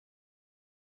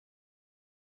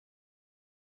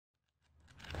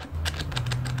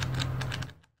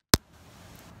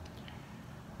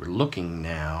We're looking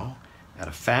now at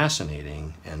a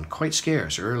fascinating and quite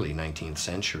scarce early 19th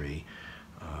century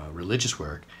religious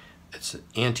work. It's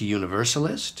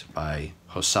Anti-Universalist by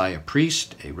Josiah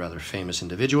Priest, a rather famous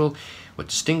individual. What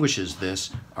distinguishes this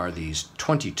are these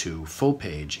 22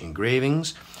 full-page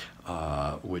engravings,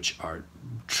 which are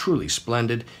truly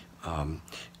splendid.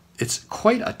 It's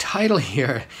quite a title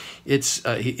here. It's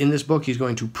in this book he's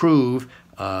going to prove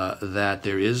that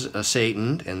there is a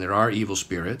Satan and there are evil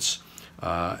spirits,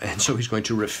 and so he's going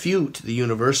to refute the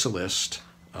Universalist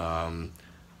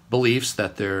beliefs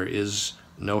that there is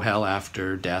no hell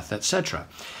after death, etc.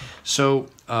 So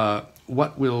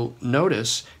what we'll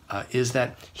notice is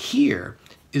that here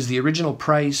is the original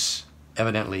price,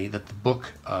 evidently, that the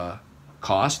book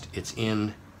cost. It's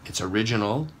in its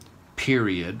original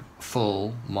period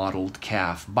full mottled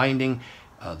calf binding.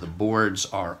 The boards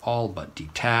are all but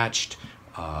detached.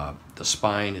 The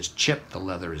spine is chipped, the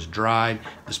leather is dried.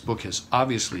 This book has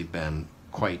obviously been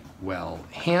quite well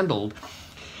handled.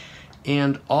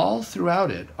 And all throughout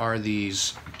it are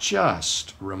these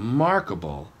just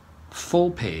remarkable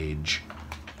full-page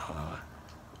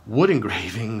wood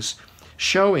engravings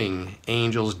showing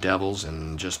angels, devils,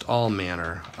 and just all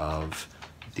manner of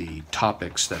the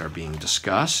topics that are being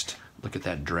discussed. Look at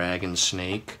that dragon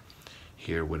snake.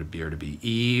 Here would appear to be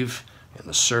Eve and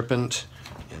the serpent.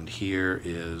 And here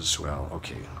is, well,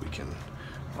 okay, we can,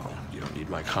 well, you don't need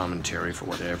my commentary for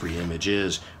what every image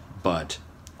is, but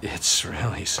it's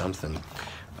really something.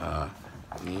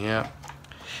 Yeah.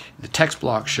 The text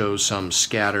block shows some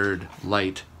scattered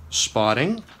light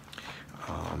spotting,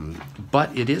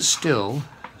 but it is still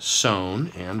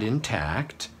sewn and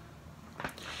intact.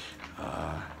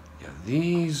 Yeah,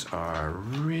 these are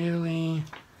really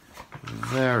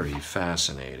very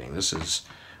fascinating. This is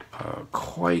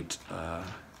quite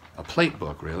a plate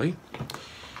book, really,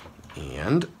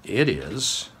 and it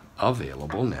is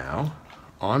available now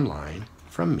online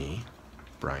from me,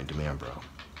 Brian DeMambro.